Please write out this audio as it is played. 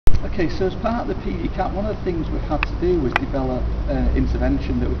Okay, so as part of the PGCAP, one of the things we had to do was develop an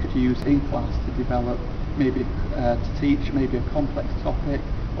intervention that we could use in class to develop, maybe to teach maybe a complex topic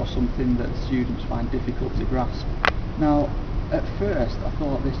or something that students find difficult to grasp. Now, at first I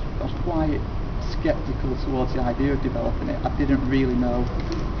thought I was quite sceptical towards the idea of developing it. I didn't really know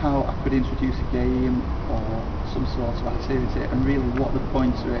how I could introduce a game or some sort of activity and really what the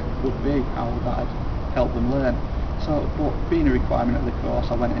point of it would be, how that would help them learn. So, but being a requirement of the course,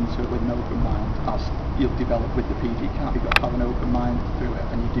 I went into it with an open mind, as you'll develop with the PGCAP. You've got to have an open mind through it,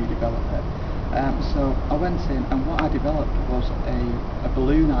 and you do develop it. So I went in, and what I developed was a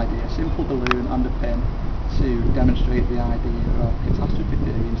balloon idea, a simple balloon and a pin, to demonstrate the idea of catastrophe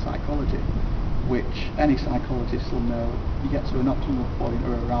theory in psychology, which any psychologist will know. You get to an optimal point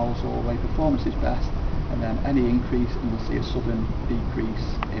or arousal where performance is best, and then any increase, and you'll see a sudden decrease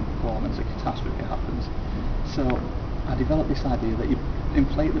in performance, a catastrophe happens. So I developed this idea that you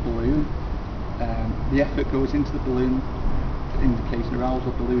inflate the balloon, the effort goes into the balloon, indicates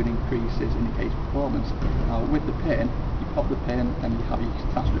arousal, balloon increases, indicates performance. Now with the pin, you pop the pin and you have your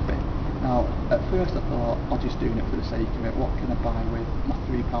catastrophe. Now at first I thought, I'm just doing it for the sake of it, what can I buy with my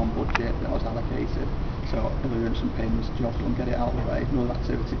 £3 budget that was allocated? So balloons and pins, job done, get it out of the way, no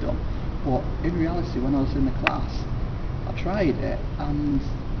activity done. But in reality, when I was in the class, I tried it, and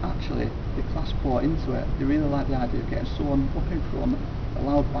actually the class bought into it. They really liked the idea of getting someone up in front, a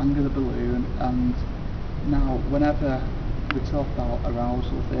loud bang of the balloon, and now whenever we talk about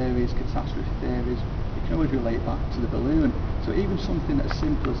arousal theories, catastrophe theories, you can always relate back to the balloon. So even something as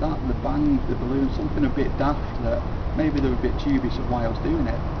simple as that, the bang, the balloon, something a bit daft that maybe they were a bit dubious of why I was doing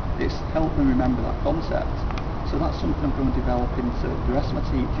it, it's helped them remember that concept. So that's something I'm going to develop into the rest of my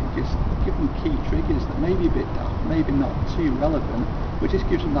teaching, just give them key triggers that may be a bit daft, maybe not too relevant, but just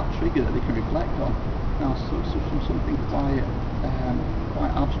gives them that trigger that they can reflect on. Now, so from something quite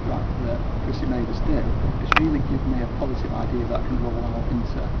abstract that Chrissy made us do, it's really given me a positive idea that I can roll out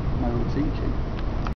into my own teaching.